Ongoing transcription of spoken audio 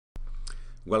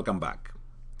Welcome back.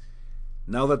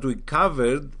 Now that we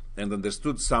covered and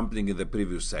understood sampling in the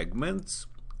previous segments,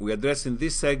 we address in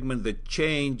this segment the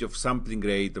change of sampling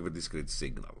rate of a discrete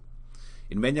signal.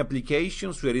 In many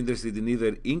applications, we are interested in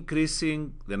either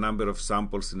increasing the number of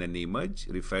samples in an image,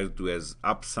 referred to as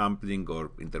upsampling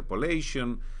or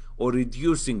interpolation, or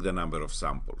reducing the number of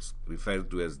samples,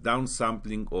 referred to as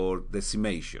downsampling or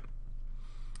decimation.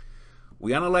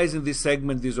 We analyze in this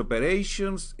segment these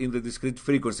operations in the discrete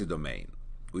frequency domain.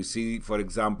 We see, for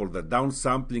example, that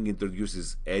downsampling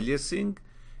introduces aliasing,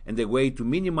 and the way to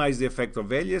minimize the effect of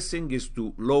aliasing is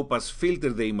to low-pass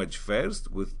filter the image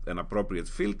first with an appropriate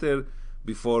filter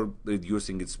before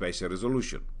reducing its spatial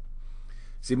resolution.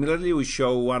 Similarly, we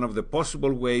show one of the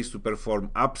possible ways to perform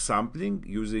upsampling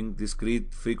using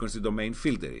discrete frequency domain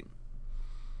filtering.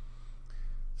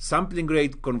 Sampling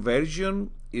rate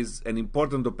conversion is an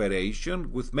important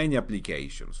operation with many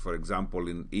applications, for example,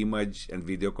 in image and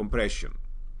video compression.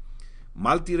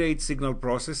 Multi-rate signal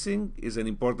processing is an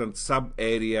important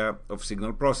sub-area of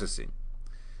signal processing.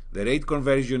 The rate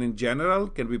conversion in general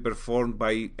can be performed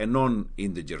by a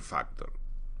non-integer factor.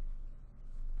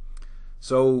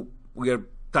 So we are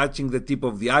touching the tip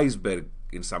of the iceberg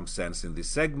in some sense in this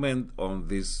segment on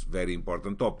this very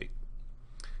important topic.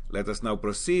 Let us now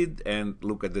proceed and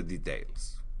look at the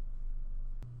details.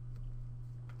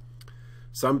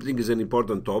 Sampling is an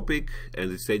important topic,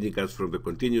 and it's taking us from the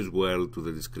continuous world to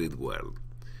the discrete world.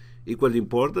 Equally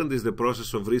important is the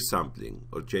process of resampling,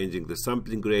 or changing the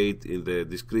sampling rate in the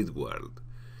discrete world.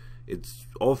 It's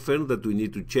often that we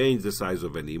need to change the size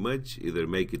of an image, either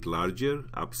make it larger,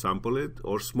 upsample it,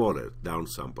 or smaller,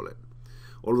 downsample it.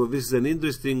 Although this is an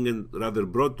interesting and rather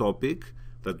broad topic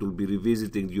that we'll be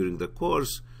revisiting during the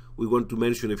course, we want to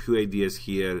mention a few ideas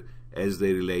here as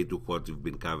they relate to what we've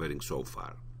been covering so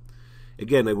far.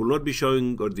 Again, I will not be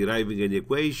showing or deriving any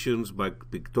equations,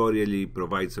 but pictorially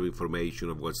provide some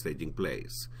information of what's taking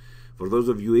place. For those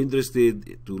of you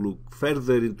interested to look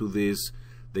further into this,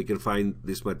 they can find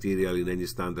this material in any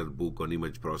standard book on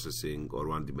image processing or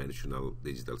one-dimensional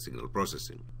digital signal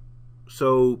processing.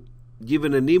 So,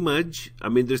 given an image,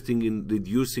 I'm interested in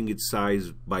reducing its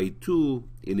size by 2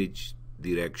 in each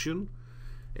direction.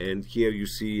 And here you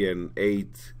see an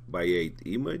 8 by 8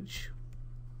 image.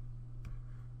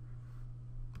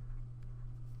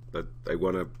 But I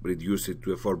want to reduce it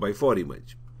to a 4 by 4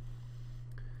 image.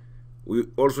 We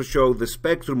also show the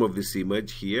spectrum of this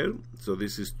image here. So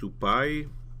this is 2 pi,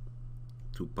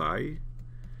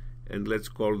 and let's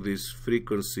call this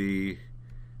frequency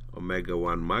omega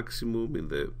 1 maximum in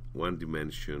the one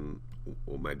dimension,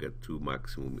 omega 2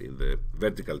 maximum in the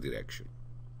vertical direction.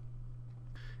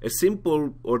 A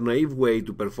simple or naive way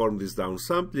to perform this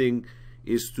downsampling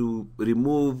is to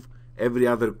remove every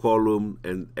other column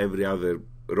and every other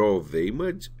row of the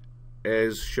image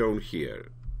as shown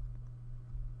here.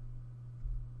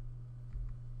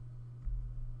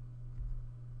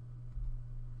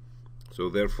 So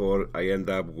therefore I end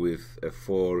up with a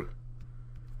 4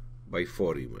 by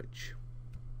 4 image.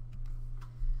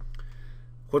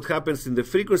 What happens in the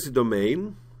frequency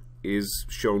domain is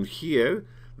shown here.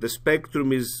 The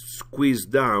spectrum is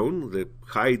squeezed down, the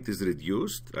height is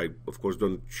reduced. I of course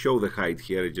don't show the height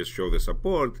here, I just show the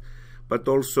support. But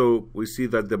also we see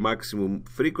that the maximum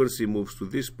frequency moves to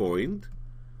this point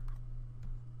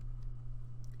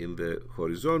in the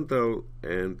horizontal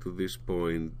and to this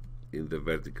point in the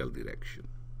vertical direction.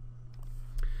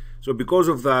 So because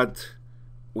of that,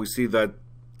 we see that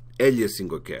aliasing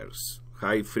occurs.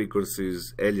 High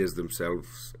frequencies alias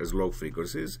themselves as low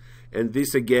frequencies, and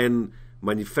this again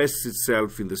manifests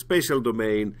itself in the spatial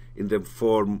domain in the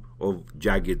form of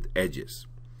jagged edges.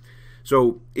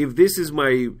 So if this is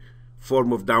my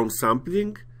form of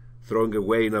downsampling, throwing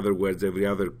away, in other words, every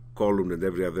other column and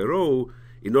every other row,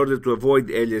 in order to avoid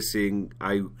aliasing,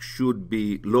 I should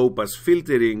be low-pass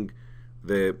filtering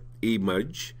the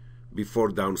image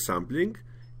before downsampling,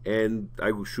 and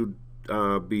I should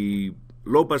be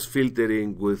low-pass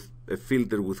filtering with a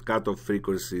filter with cutoff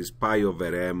frequencies pi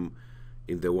over m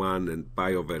in the one and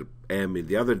pi over m in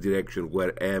the other direction,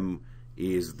 where m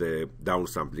is the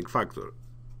downsampling factor.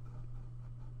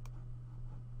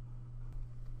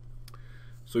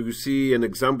 So you see an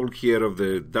example here of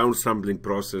the downsampling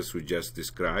process we just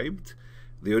described.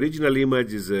 The original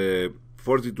image is a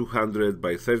 4200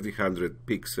 by 3000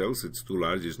 pixels. It's too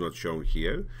large, it's not shown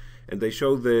here. And I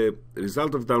show the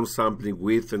result of downsampling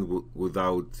with and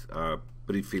without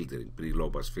pre-filtering,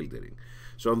 pre-low-pass filtering.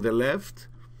 So on the left,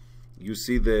 you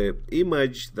see the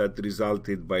image that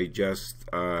resulted by just,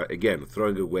 again,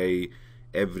 throwing away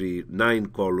every 9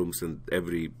 columns and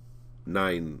every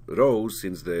 9 rows,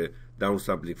 since the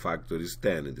downsampling factor is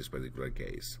 10 in this particular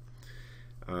case.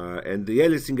 And the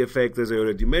aliasing effect, as I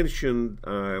already mentioned,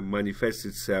 manifests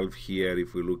itself here.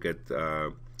 If we look at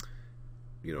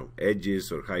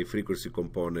edges or high frequency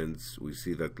components, we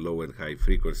see that low and high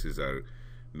frequencies are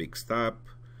mixed up.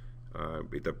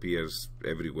 It appears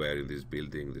everywhere in this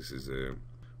building. This is a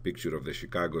picture of the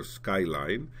Chicago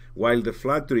skyline, while the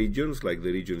flat regions, like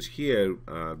the regions here,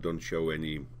 don't show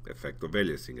any effect of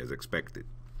aliasing as expected.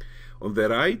 On the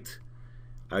right,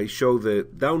 I show the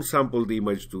downsampled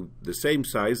image to the same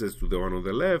size as to the one on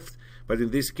the left, but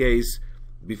in this case,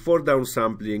 before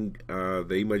downsampling,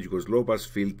 the image was low-pass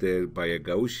filtered by a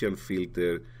Gaussian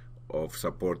filter of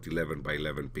support 11 by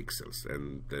 11 pixels,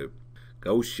 and the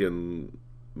Gaussian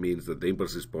means that the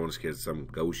impulse response has some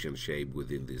Gaussian shape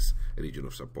within this region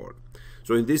of support.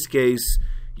 So in this case,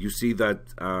 you see that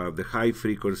the high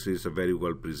frequencies are very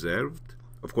well preserved.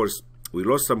 Of course, we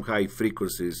lost some high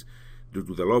frequencies due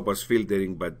to the low-pass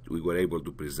filtering, but we were able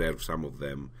to preserve some of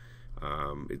them.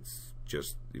 It's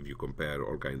just, if you compare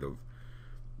all kind of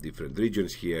different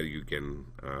regions here, you can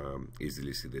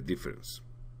easily see the difference.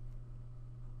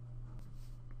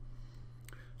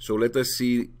 So let us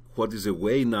see what is a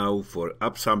way now for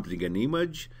upsampling an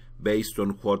image based on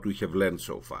what we have learned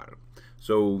so far.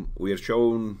 So we are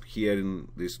shown here in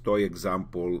this toy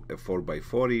example a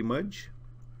 4x4 image,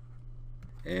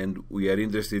 and we are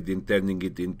interested in turning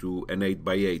it into an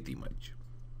 8x8 image.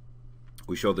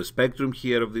 We show the spectrum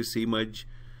here of this image.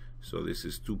 So this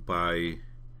is 2 pi,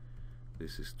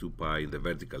 this is 2 pi in the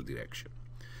vertical direction.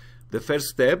 The first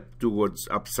step towards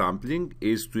upsampling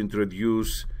is to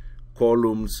introduce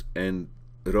columns and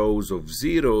rows of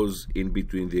zeros in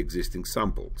between the existing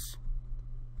samples.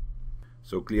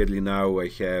 So clearly now I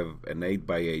have an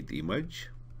 8x8 image.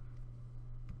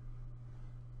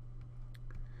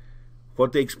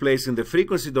 What takes place in the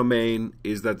frequency domain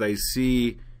is that I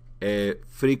see a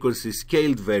frequency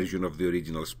scaled version of the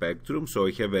original spectrum. So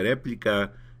I have a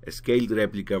replica, a scaled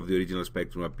replica of the original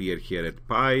spectrum appear here at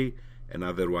pi,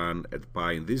 another one at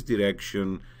pi in this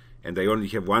direction, and I only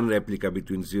have one replica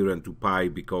between 0 and 2 pi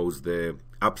because the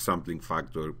upsampling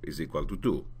factor is equal to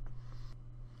 2.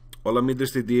 All I'm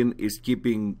interested in is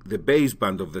keeping the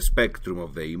baseband of the spectrum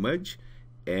of the image,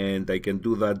 and I can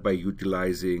do that by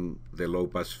utilizing the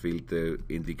low-pass filter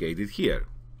indicated here.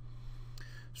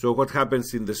 So what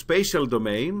happens in the spatial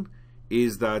domain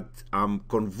is that I'm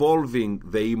convolving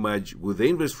the image with the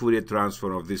inverse Fourier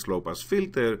transform of this low-pass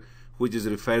filter, which is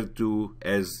referred to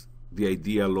as the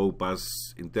ideal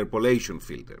low-pass interpolation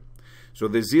filter. So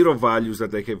the zero values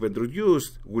that I have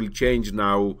introduced will change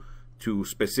now to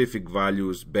specific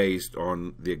values based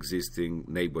on the existing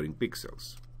neighboring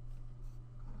pixels.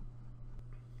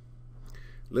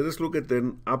 Let us look at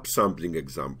an upsampling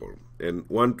example. An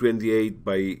 128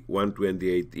 by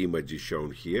 128 image is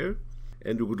shown here,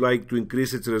 and we would like to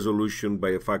increase its resolution by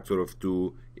a factor of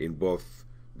 2 in both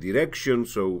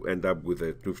directions, so end up with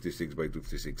a 256 by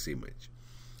 256 image.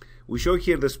 We show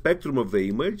here the spectrum of the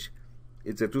image.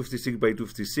 It's a 256 by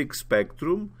 256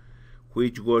 spectrum,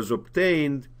 which was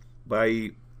obtained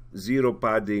by zero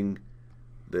padding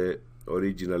the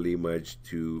original image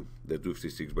to the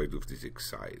 256 by 256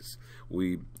 size.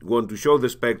 We want to show the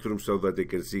spectrum so that they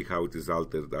can see how it is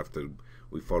altered after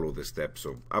we follow the steps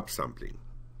of upsampling.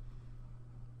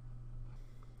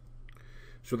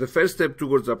 So the first step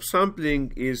towards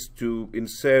upsampling is to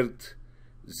insert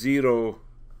 0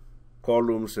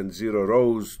 columns and 0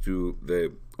 rows to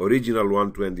the original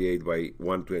 128 by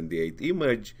 128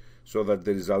 image, so that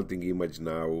the resulting image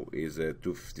now is a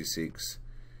 256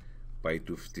 by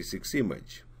 256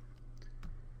 image.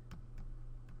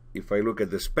 If I look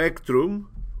at the spectrum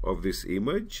of this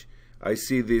image, I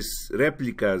see these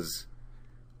replicas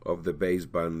of the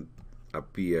baseband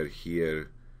appear here.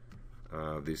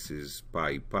 This is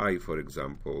pi pi, for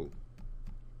example,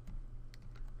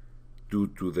 due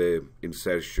to the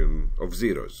insertion of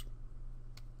zeros.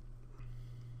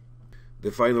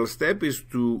 The final step is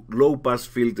to low-pass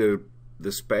filter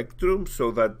the spectrum so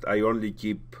that I only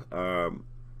keep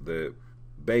the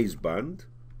baseband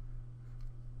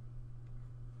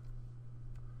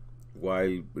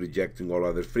while rejecting all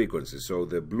other frequencies. So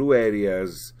the blue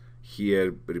areas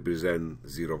here represent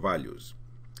 0 values.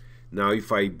 Now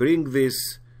if I bring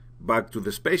this back to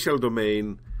the spatial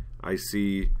domain, I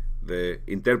see the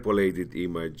interpolated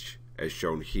image as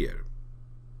shown here.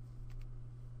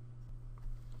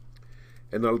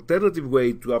 An alternative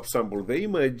way to upsample the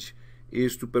image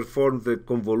is to perform the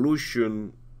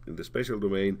convolution in the spatial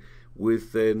domain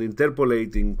with an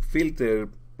interpolating filter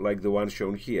like the one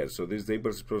shown here. So this is the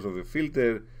impulse response of the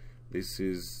filter. This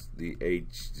is the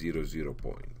H00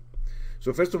 point.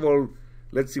 So first of all,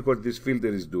 let's see what this filter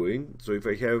is doing. So if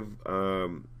I have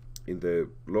in the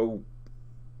low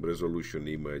resolution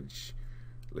image,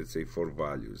 let's say 4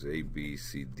 values, A, B,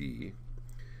 C, D.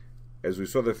 As we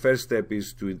saw, the first step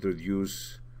is to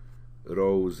introduce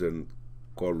rows and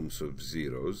columns of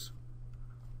zeros.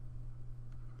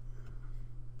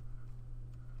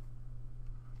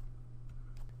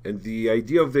 And the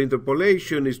idea of the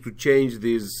interpolation is to change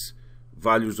these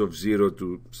values of 0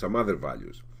 to some other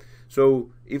values.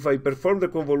 So if I perform the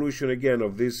convolution again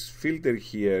of this filter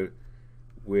here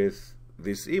with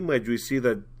this image, we see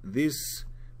that this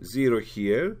 0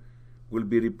 here will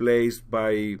be replaced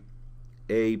by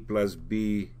A plus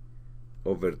B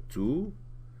over 2,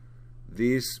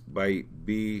 this by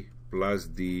B plus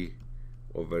D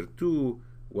over 2,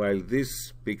 while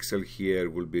this pixel here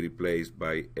will be replaced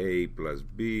by A plus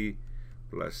B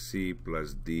plus C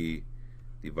plus D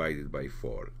divided by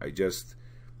 4. I just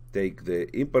take the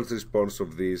impulse response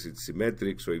of this, it's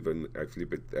symmetric, so even I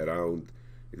flip it around,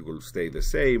 it will stay the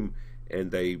same,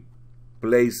 and I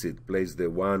place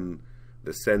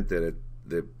the center at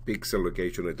the pixel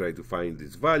location. I try to find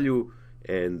its value,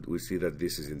 and we see that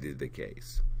this is indeed the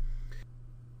case.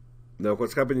 Now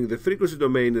what's happening in the frequency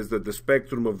domain is that the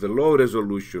spectrum of the low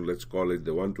resolution, let's call it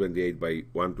the 128 by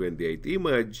 128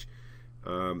 image,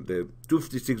 the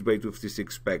 256 by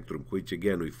 256 spectrum, which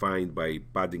again we find by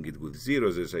padding it with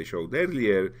zeros as I showed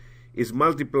earlier, is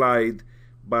multiplied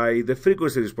by the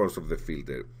frequency response of the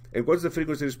filter. And what's the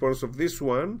frequency response of this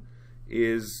one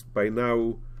is, by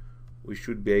now we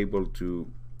should be able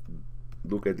to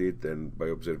look at it, and by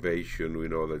observation we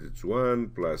know that it's 1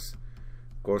 plus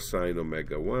cosine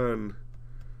omega 1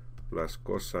 plus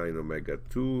cosine omega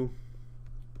 2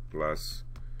 plus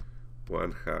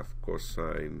 1/2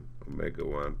 cosine omega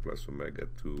 1 plus omega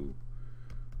 2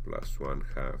 plus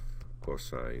 1/2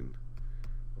 cosine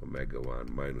omega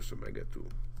 1 minus omega 2.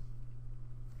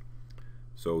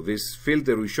 So this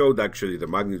filter, we showed actually the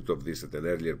magnitude of this at an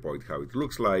earlier point, how it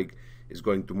looks like, is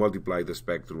going to multiply the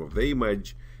spectrum of the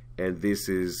image, and this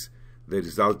is the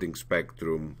resulting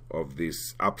spectrum of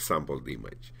this upsampled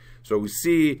image. So we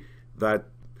see that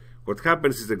what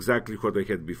happens is exactly what I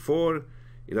had before.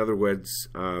 In other words,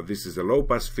 this is a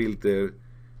low-pass filter,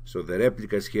 so the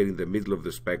replicas here in the middle of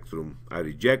the spectrum are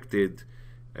rejected,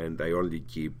 and I only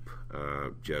keep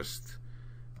just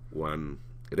one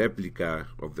replica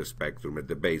of the spectrum at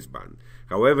the baseband.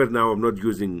 However, now I'm not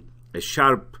using a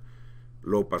sharp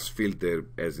low-pass filter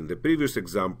as in the previous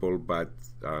example, but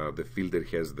the filter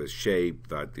has the shape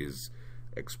that is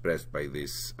expressed by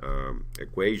this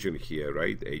equation here,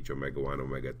 right? H omega 1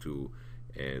 omega 2,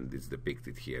 and it's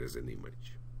depicted here as an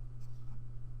image.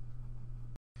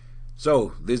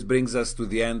 So this brings us to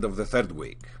the end of the third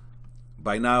week.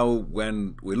 By now,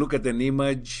 when we look at an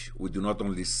image, we do not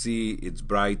only see its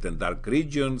bright and dark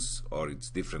regions or its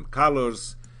different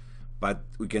colors, but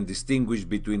we can distinguish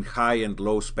between high and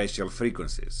low spatial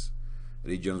frequencies,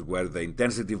 regions where the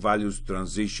intensity values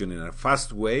transition in a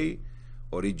fast way,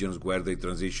 or regions where they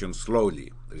transition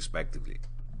slowly, respectively.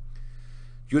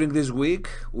 During this week,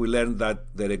 we learned that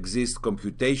there exist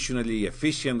computationally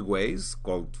efficient ways,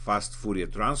 called fast Fourier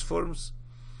transforms,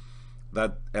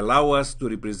 that allow us to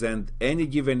represent any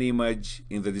given image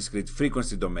in the discrete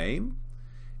frequency domain,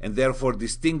 and therefore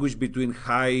distinguish between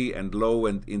high and low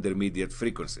and intermediate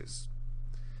frequencies.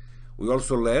 We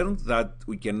also learned that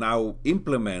we can now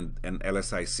implement an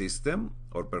LSI system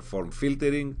or perform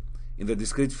filtering in the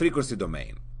discrete frequency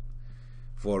domain.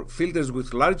 For filters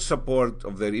with large support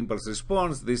of their impulse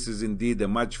response, this is indeed a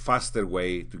much faster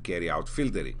way to carry out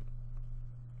filtering.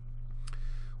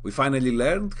 We finally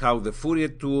learned how the Fourier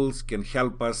tools can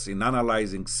help us in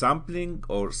analyzing sampling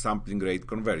or sampling rate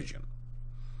conversion.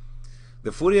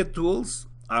 The Fourier tools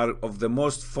are of the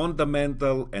most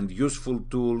fundamental and useful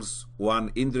tools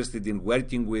one interested in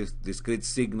working with discrete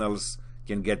signals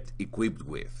can get equipped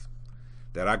with.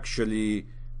 They're actually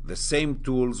the same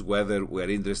tools whether we're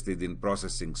interested in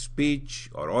processing speech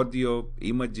or audio,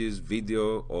 images,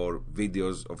 video, or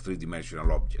videos of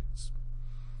three-dimensional objects.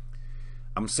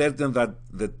 I'm certain that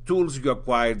the tools you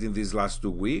acquired in these last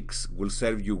 2 weeks will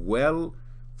serve you well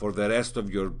for the rest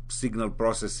of your signal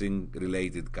processing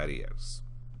related careers.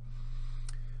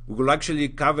 We will actually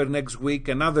cover next week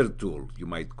another tool, you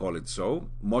might call it so,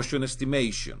 motion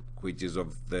estimation, which is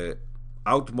of the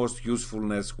utmost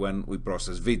usefulness when we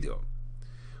process video.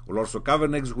 We'll also cover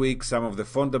next week some of the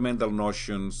fundamental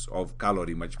notions of color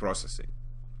image processing.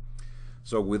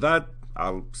 So with that,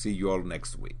 I'll see you all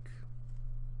next week.